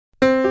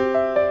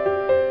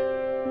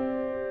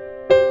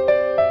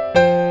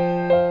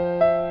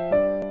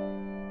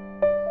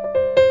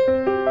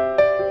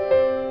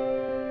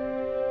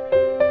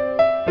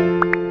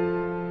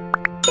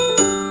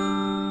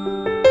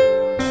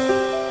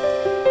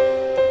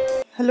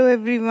Hello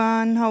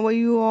everyone, how are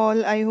you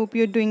all? I hope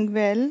you're doing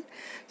well.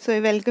 So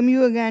I welcome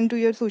you again to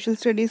your social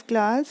studies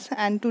class,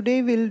 and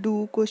today we'll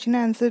do question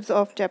answers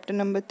of chapter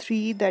number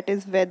 3, that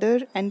is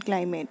weather and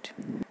climate.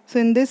 So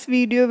in this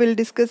video we'll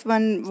discuss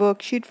one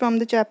worksheet from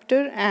the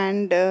chapter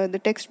and the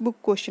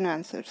textbook question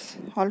answers.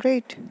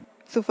 Alright.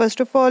 So first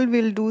of all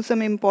we'll do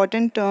some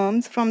important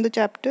terms from the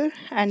chapter,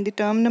 and the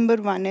term number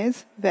 1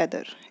 is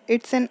weather.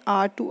 It's an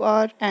hour to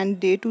hour and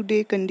day to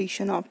day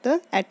condition of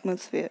the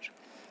atmosphere.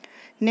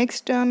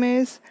 Next term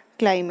is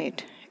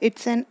climate.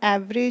 It's an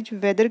average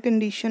weather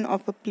condition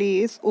of a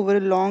place over a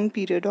long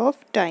period of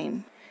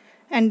time.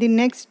 And the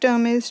next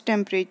term is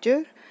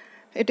temperature.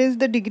 It is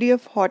the degree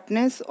of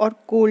hotness or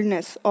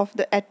coldness of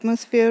the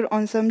atmosphere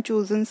on some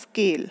chosen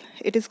scale.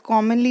 It is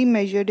commonly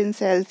measured in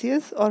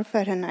Celsius or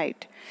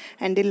Fahrenheit.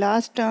 And the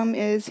last term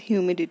is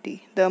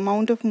humidity. The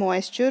amount of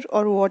moisture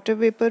or water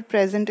vapor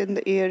present in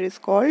the air is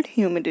called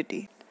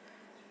humidity.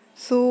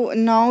 So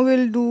now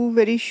we'll do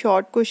very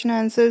short question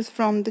answers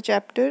from the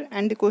chapter,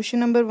 and the question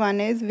number 1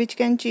 is which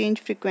can change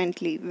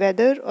frequently,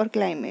 weather or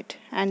climate?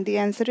 And the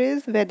answer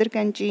is weather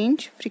can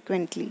change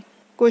frequently.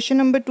 Question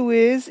number 2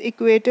 is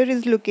equator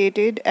is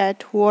located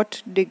at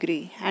what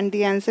degree? And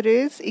the answer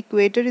is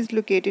equator is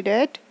located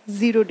at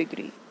 0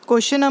 degree.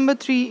 Question number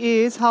 3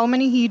 is how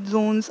many heat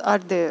zones are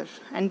there?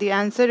 And the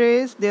answer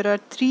is there are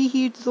 3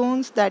 heat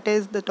zones, that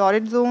is the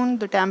torrid zone,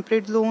 the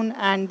temperate zone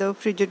and the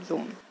frigid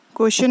zone.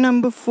 Question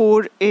number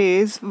 4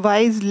 is why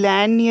is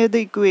land near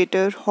the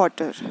equator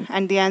hotter?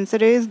 And the answer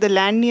is the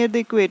land near the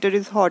equator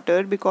is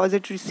hotter because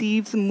it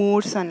receives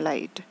more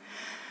sunlight.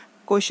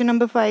 Question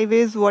number 5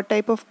 is what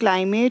type of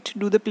climate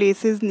do the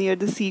places near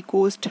the sea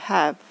coast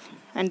have?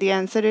 And the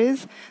answer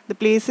is the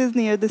places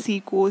near the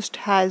sea coast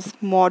has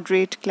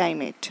moderate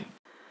climate.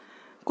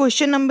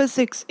 Question number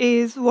 6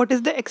 is what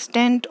is the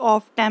extent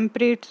of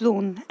temperate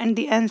zone? And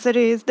the answer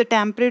is the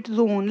temperate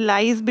zone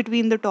lies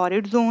between the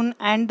torrid zone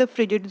and the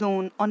frigid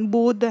zone on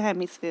both the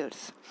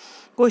hemispheres.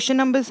 Question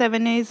number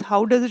 7 is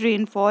how does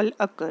rainfall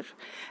occur?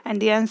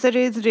 And the answer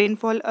is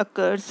rainfall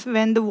occurs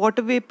when the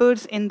water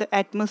vapors in the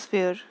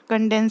atmosphere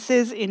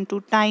condenses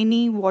into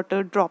tiny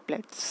water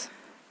droplets.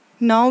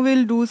 Now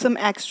we'll do some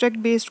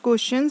extract based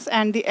questions,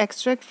 and the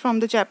extract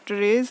from the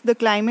chapter is the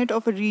climate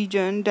of a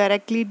region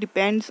directly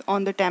depends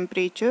on the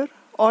temperature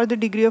or the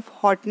degree of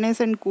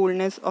hotness and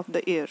coolness of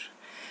the air.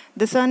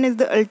 The sun is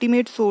the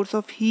ultimate source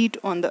of heat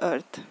on the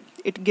earth.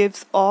 It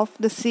gives off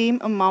the same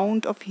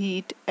amount of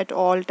heat at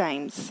all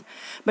times,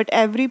 but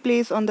every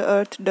place on the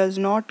earth does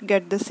not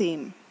get the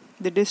same.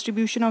 The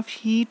distribution of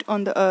heat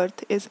on the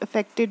earth is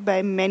affected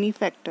by many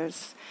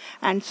factors,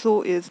 and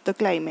so is the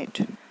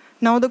climate.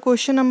 Now the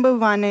question number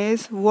 1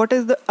 is what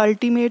is the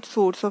ultimate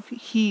source of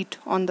heat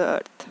on the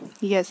earth?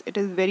 Yes, it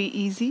is very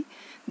easy.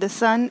 The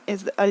sun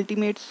is the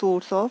ultimate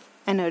source of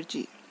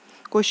energy.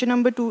 Question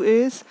number 2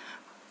 is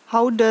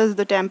how does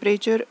the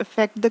temperature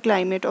affect the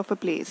climate of a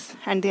place?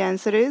 And the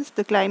answer is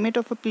the climate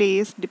of a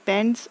place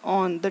depends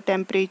on the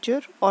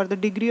temperature or the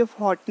degree of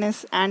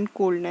hotness and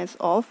coldness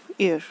of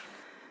air.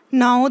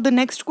 Now the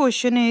next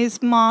question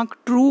is mark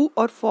true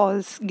or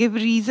false. Give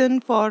reason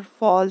for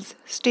false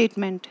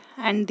statement.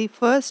 And the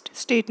first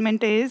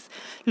statement is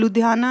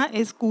Ludhiana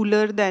is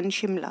cooler than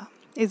Shimla.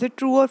 Is it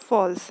true or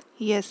false?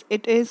 Yes,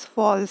 it is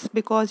false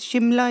because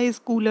Shimla is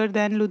cooler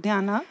than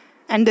Ludhiana.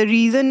 And the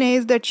reason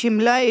is that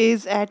Shimla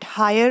is at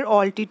higher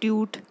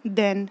altitude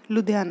than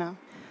Ludhiana.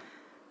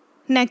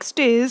 Next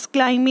is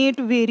climate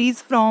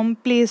varies from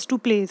place to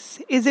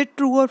place. Is it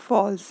true or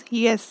false?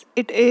 Yes,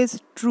 it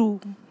is true.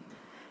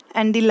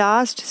 And the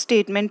last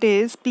statement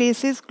is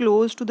places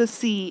close to the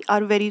sea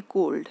are very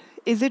cold.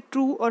 Is it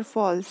true or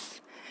false?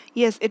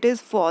 Yes, it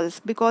is false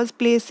because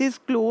places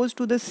close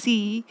to the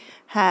sea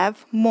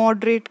have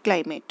moderate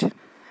climate.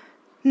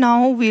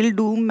 Now we'll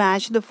do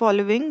match the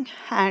following,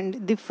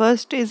 and the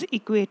first is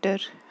equator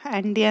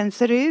and the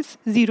answer is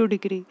 0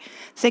 degree.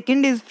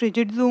 Second is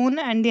frigid zone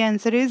and the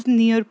answer is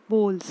near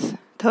poles.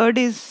 Third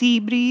is sea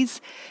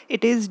breeze,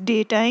 it is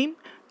daytime.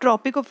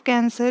 Tropic of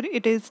Cancer,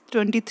 it is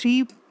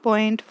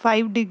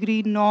 23.5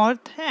 degree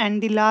north,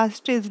 and the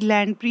last is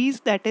land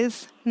breeze, that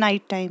is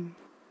nighttime.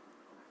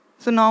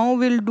 So now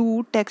we'll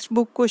do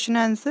textbook question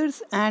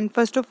answers, and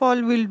first of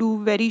all we'll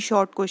do very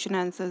short question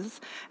answers.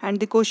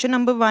 And the question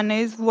number 1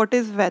 is what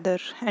is weather?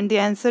 And the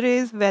answer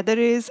is weather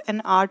is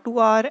an hour to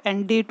hour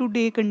and day to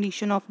day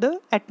condition of the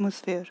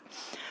atmosphere.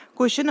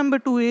 Question number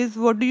 2 is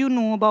what do you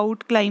know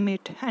about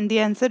climate? And the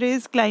answer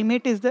is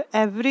climate is the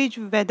average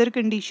weather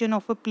condition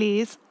of a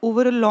place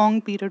over a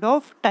long period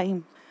of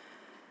time.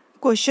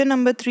 Question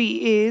number 3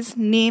 is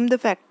name the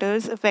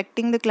factors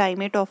affecting the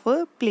climate of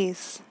a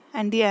place.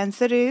 And the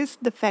answer is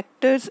the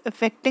factors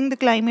affecting the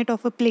climate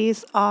of a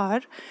place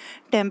are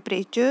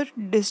temperature,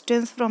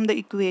 distance from the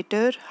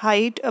equator,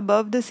 height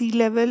above the sea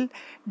level,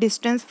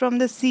 distance from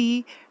the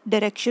sea,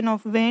 direction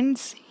of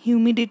winds,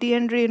 humidity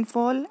and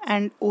rainfall,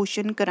 and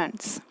ocean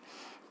currents.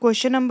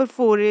 Question number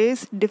 4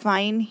 is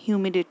define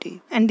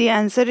humidity. And the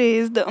answer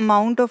is the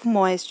amount of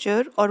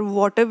moisture or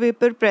water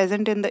vapor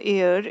present in the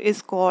air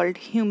is called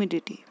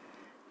humidity.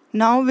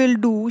 Now we'll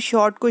do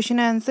short question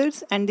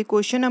answers, and the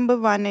question number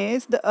 1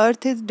 is the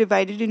earth is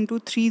divided into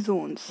 3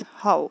 zones.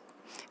 How?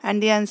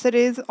 And the answer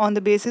is on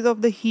the basis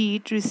of the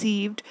heat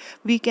received,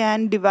 we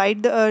can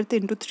divide the earth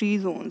into 3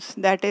 zones,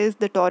 that is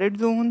the torrid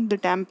zone, the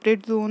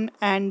temperate zone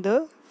and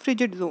the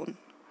frigid zone.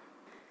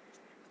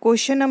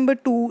 Question number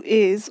 2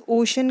 is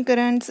ocean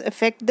currents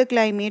affect the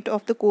climate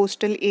of the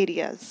coastal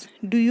areas.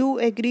 Do you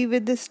agree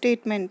with this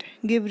statement?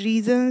 Give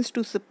reasons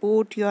to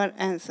support your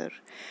answer.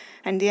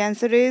 And the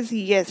answer is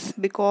yes,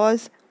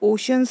 because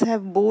oceans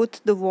have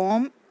both the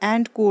warm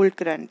and cold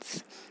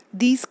currents.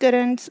 These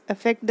currents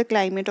affect the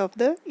climate of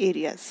the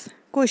areas.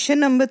 Question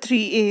number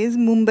 3 is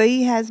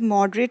Mumbai has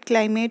moderate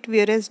climate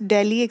whereas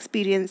Delhi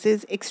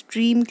experiences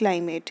extreme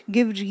climate.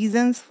 Give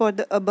reasons for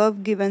the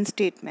above given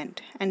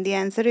statement. And the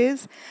answer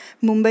is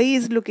Mumbai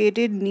is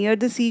located near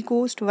the sea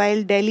coast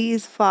while Delhi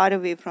is far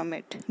away from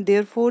it.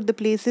 Therefore, the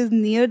places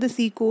near the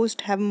sea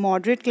coast have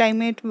moderate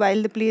climate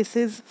while the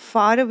places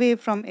far away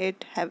from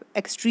it have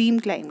extreme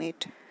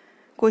climate.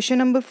 Question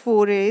number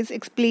 4 is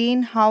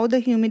explain how the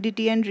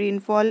humidity and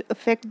rainfall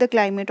affect the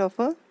climate of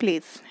a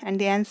place. And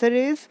the answer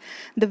is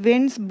the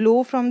winds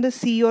blow from the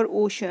sea or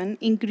ocean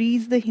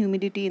increase the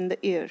humidity in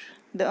the air.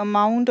 The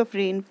amount of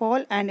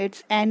rainfall and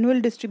its annual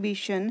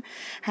distribution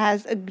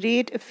has a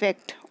great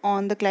effect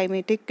on the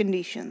climatic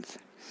conditions.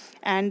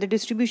 And the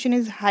distribution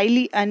is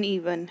highly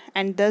uneven,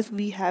 and thus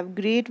we have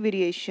great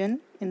variation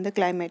in the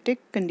climatic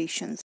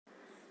conditions.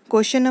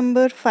 Question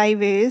number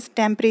 5 is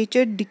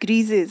temperature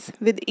decreases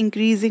with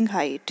increasing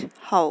height.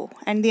 How?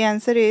 And the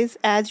answer is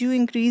as you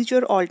increase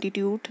your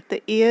altitude,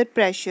 the air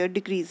pressure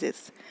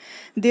decreases.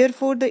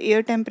 Therefore, the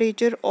air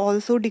temperature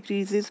also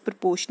decreases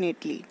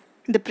proportionately.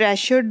 The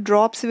pressure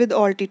drops with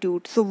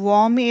altitude, so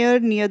warm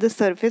air near the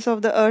surface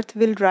of the earth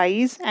will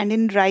rise, and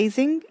in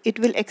rising, it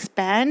will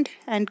expand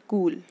and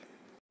cool.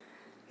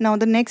 Now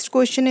the next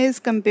question is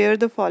compare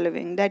the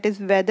following, that is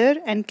weather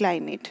and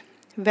climate.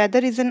 Weather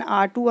is an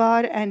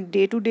hour-to-hour and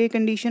day-to-day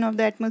condition of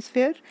the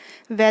atmosphere.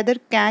 Weather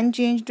can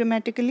change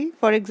dramatically,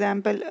 for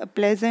example, a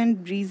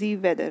pleasant breezy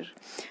weather.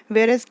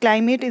 Whereas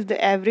climate is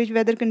the average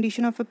weather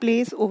condition of a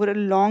place over a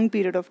long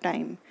period of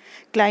time.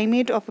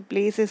 Climate of a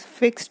place is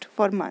fixed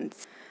for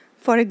months.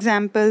 For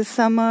example,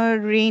 summer,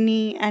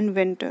 rainy and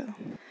winter.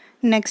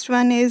 Next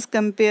one is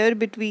compare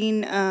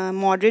between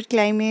moderate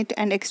climate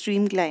and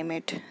extreme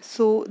climate.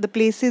 So the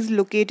places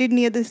located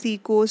near the sea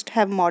coast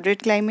have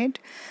moderate climate.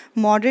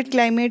 Moderate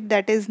climate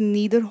that is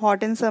neither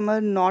hot in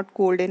summer nor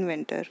cold in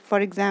winter. For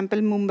example,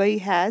 Mumbai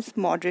has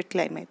moderate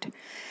climate.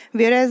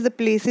 Whereas the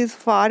places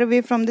far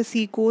away from the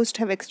sea coast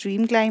have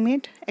extreme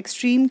climate.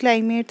 Extreme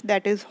climate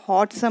that is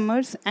hot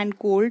summers and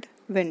cold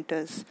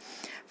winters.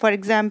 For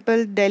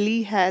example,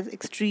 Delhi has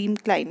extreme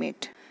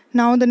climate.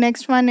 Now the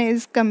next one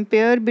is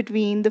compare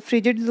between the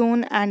frigid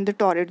zone and the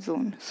torrid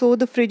zone. So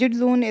the frigid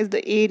zone is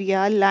the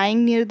area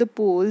lying near the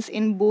poles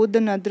in both the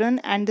northern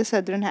and the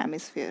southern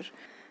hemisphere.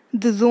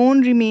 The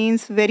zone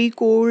remains very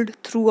cold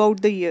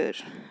throughout the year,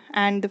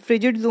 and the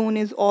frigid zone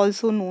is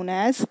also known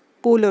as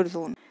polar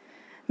zone.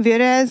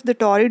 Whereas the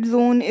torrid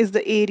zone is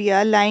the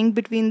area lying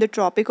between the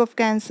Tropic of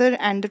Cancer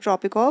and the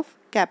Tropic of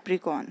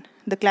Capricorn.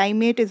 The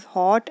climate is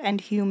hot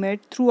and humid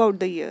throughout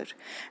the year,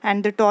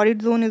 and the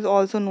torrid zone is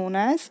also known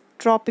as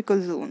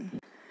tropical zone.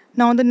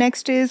 Now the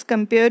next is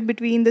compare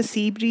between the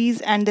sea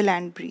breeze and the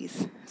land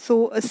breeze.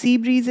 So a sea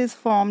breeze is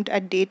formed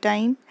at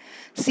daytime.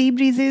 Sea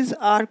breezes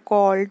are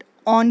called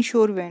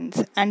onshore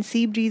winds, and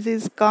sea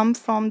breezes come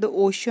from the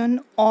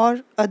ocean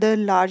or other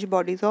large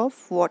bodies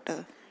of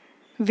water.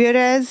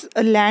 Whereas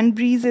a land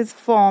breeze is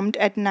formed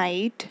at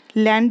night,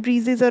 land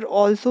breezes are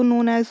also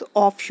known as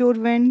offshore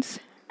winds,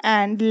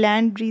 and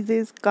land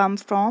breezes come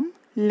from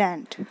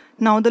land.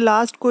 Now the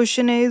last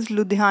question is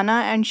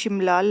Ludhiana and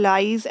Shimla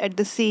lies at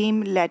the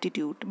same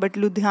latitude, but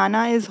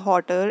Ludhiana is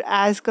hotter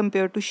as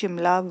compared to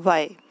Shimla.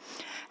 Why?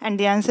 And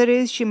the answer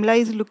is Shimla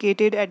is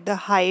located at the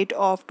height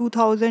of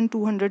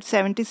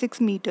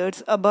 2276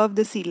 meters above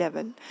the sea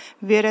level,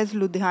 whereas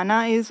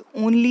Ludhiana is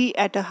only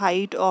at a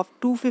height of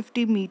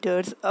 250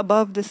 meters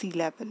above the sea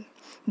level.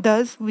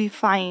 Thus, we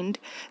find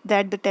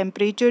that the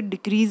temperature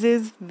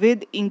decreases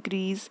with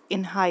increase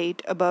in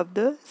height above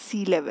the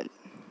sea level.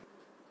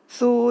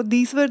 So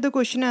these were the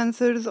question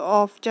answers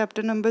of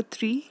chapter number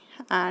 3,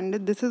 and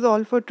this is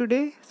all for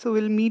today. So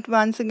we'll meet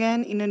once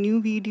again in a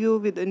new video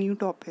with a new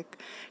topic.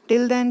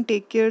 Till then,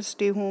 take care,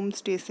 stay home,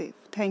 stay safe.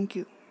 Thank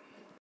you.